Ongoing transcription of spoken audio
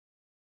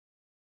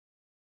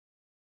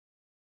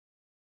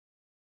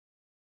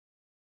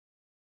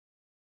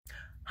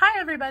Hi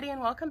everybody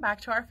and welcome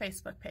back to our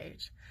Facebook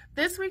page.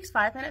 This week's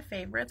 5-Minute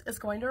Favorites is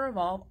going to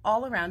revolve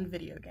all around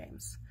video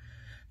games.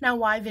 Now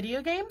why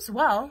video games?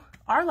 Well,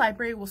 our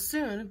library will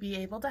soon be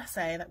able to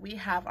say that we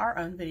have our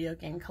own video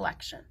game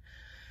collection.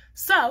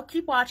 So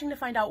keep watching to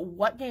find out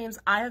what games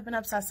I have been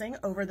obsessing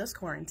over this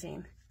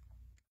quarantine.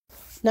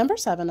 Number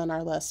 7 on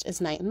our list is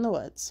Night in the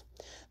Woods.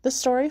 The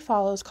story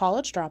follows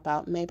college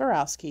dropout Mae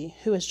Borowski,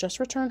 who has just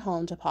returned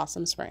home to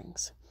Possum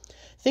Springs.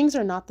 Things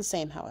are not the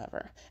same,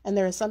 however, and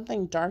there is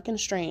something dark and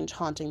strange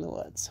haunting the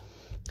woods.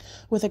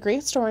 With a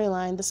great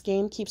storyline, this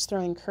game keeps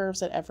throwing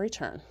curves at every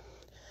turn.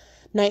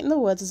 Night in the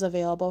Woods is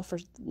available for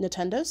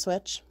Nintendo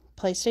Switch,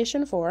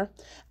 PlayStation 4,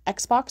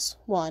 Xbox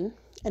One,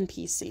 and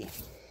PC.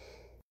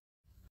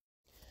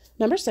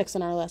 Number 6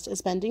 on our list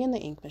is Bendy and the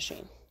Ink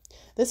Machine.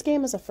 This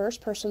game is a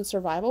first-person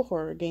survival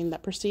horror game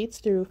that proceeds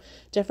through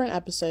different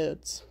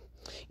episodes.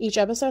 Each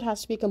episode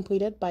has to be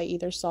completed by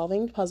either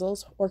solving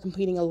puzzles or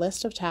completing a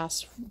list of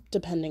tasks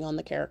depending on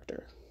the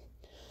character.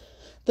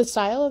 The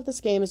style of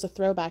this game is a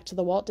throwback to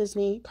the Walt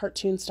Disney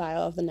cartoon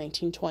style of the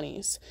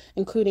 1920s,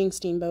 including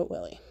Steamboat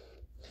Willie.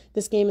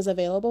 This game is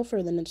available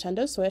for the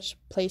Nintendo Switch,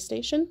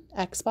 PlayStation,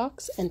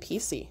 Xbox, and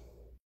PC.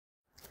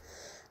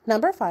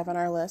 Number 5 on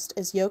our list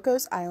is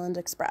Yoku's Island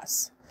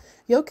Express.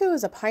 Yoku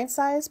is a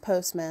pint-sized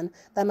postman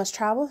that must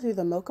travel through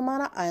the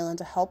Mokomana Island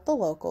to help the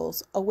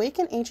locals,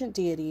 awaken ancient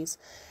deities,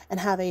 and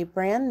have a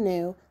brand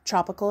new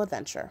tropical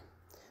adventure.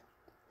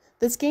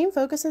 This game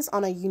focuses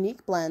on a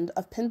unique blend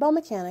of pinball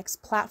mechanics,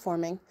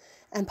 platforming,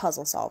 and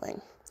puzzle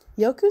solving.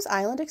 Yoku's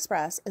Island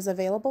Express is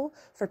available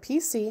for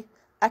PC,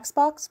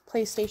 Xbox,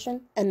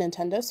 PlayStation, and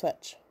Nintendo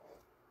Switch.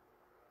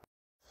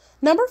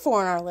 Number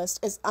 4 on our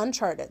list is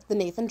Uncharted, the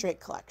Nathan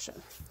Drake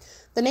Collection.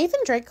 The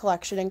Nathan Drake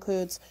Collection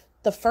includes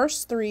the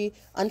first 3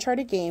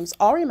 Uncharted games,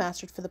 all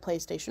remastered for the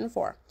PlayStation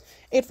 4.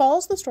 It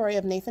follows the story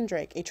of Nathan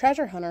Drake, a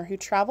treasure hunter who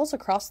travels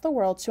across the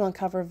world to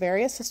uncover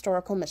various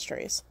historical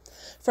mysteries.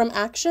 From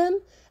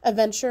action,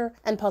 adventure,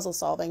 and puzzle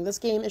solving, this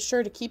game is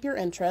sure to keep your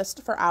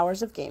interest for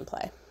hours of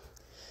gameplay.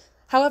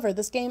 However,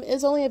 this game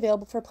is only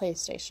available for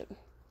PlayStation.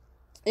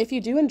 If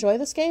you do enjoy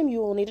this game, you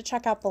will need to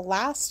check out the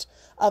last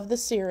of the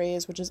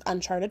series, which is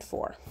Uncharted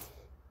 4.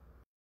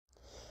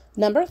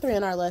 Number 3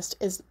 on our list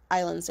is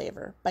Island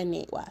Saver by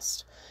Nate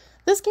West.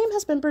 This game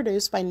has been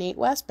produced by Nate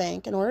West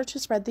Bank in order to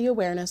spread the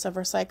awareness of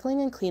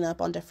recycling and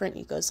cleanup on different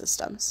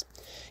ecosystems.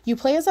 You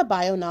play as a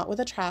bionaut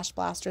with a trash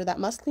blaster that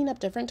must clean up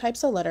different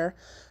types of litter,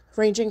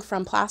 ranging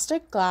from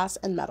plastic, glass,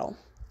 and metal.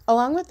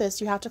 Along with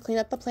this, you have to clean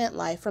up the plant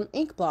life from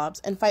ink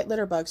blobs and fight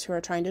litter bugs who are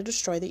trying to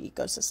destroy the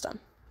ecosystem.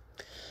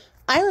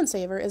 Island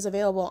Saver is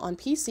available on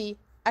PC,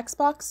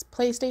 Xbox,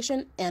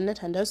 PlayStation, and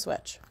Nintendo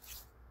Switch.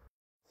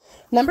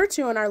 Number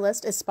 2 on our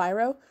list is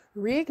Spyro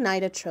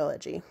Reignited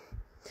Trilogy.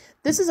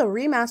 This is a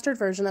remastered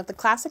version of the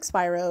classic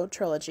Spyro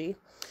trilogy,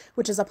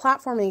 which is a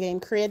platforming game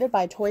created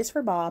by Toys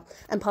for Bob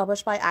and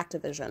published by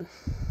Activision.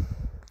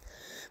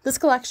 This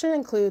collection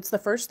includes the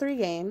first 3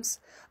 games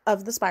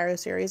of the Spyro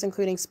series,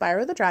 including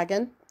Spyro the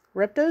Dragon,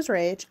 Ripto's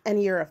Rage,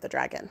 and Year of the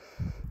Dragon.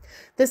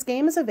 This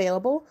game is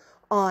available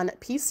on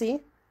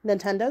PC,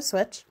 Nintendo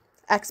Switch,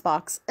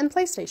 Xbox, and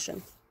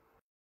PlayStation.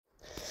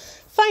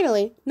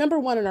 Finally, number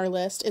 1 on our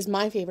list is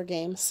my favorite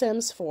game,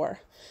 Sims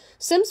 4.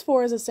 Sims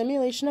 4 is a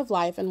simulation of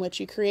life in which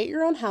you create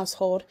your own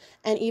household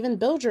and even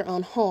build your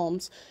own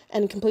homes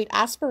and complete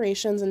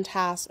aspirations and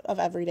tasks of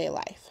everyday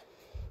life.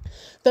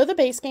 Though the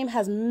base game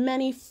has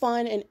many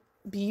fun and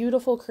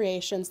beautiful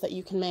creations that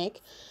you can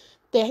make,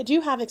 they do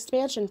have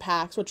expansion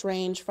packs which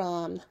range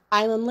from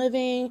island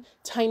living,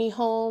 tiny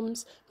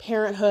homes,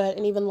 parenthood,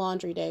 and even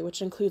laundry day,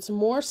 which includes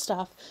more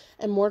stuff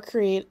and more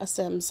create a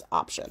Sims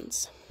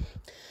options.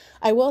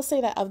 I will say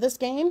that of this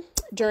game,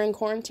 during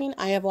quarantine,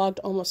 I have logged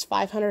almost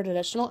 500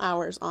 additional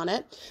hours on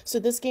it, so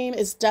this game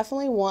is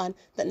definitely one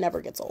that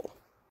never gets old.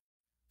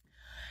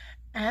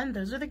 And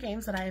those are the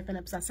games that I have been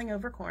obsessing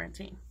over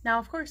quarantine. Now,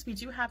 of course, we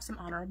do have some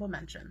honorable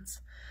mentions.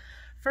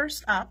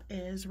 First up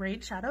is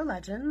Raid Shadow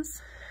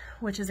Legends,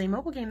 which is a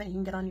mobile game that you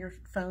can get on your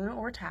phone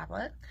or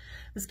tablet.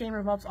 This game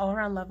revolves all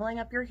around leveling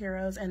up your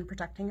heroes and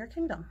protecting your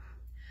kingdom.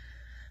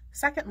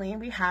 Secondly,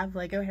 we have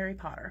Lego Harry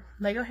Potter.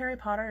 Lego Harry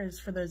Potter is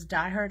for those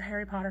diehard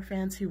Harry Potter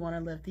fans who want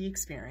to live the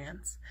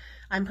experience.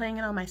 I'm playing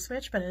it on my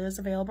Switch, but it is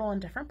available on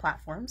different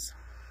platforms.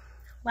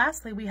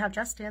 Lastly, we have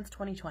Just Dance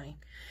 2020.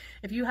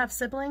 If you have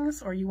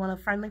siblings or you want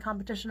a friendly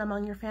competition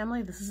among your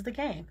family, this is the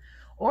game.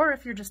 Or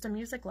if you're just a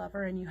music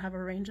lover and you have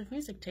a range of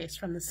music tastes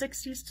from the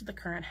 60s to the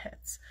current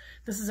hits.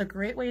 This is a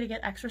great way to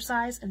get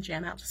exercise and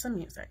jam out to some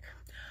music.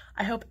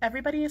 I hope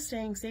everybody is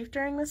staying safe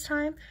during this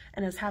time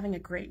and is having a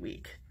great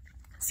week.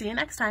 See you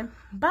next time.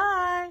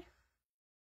 Bye!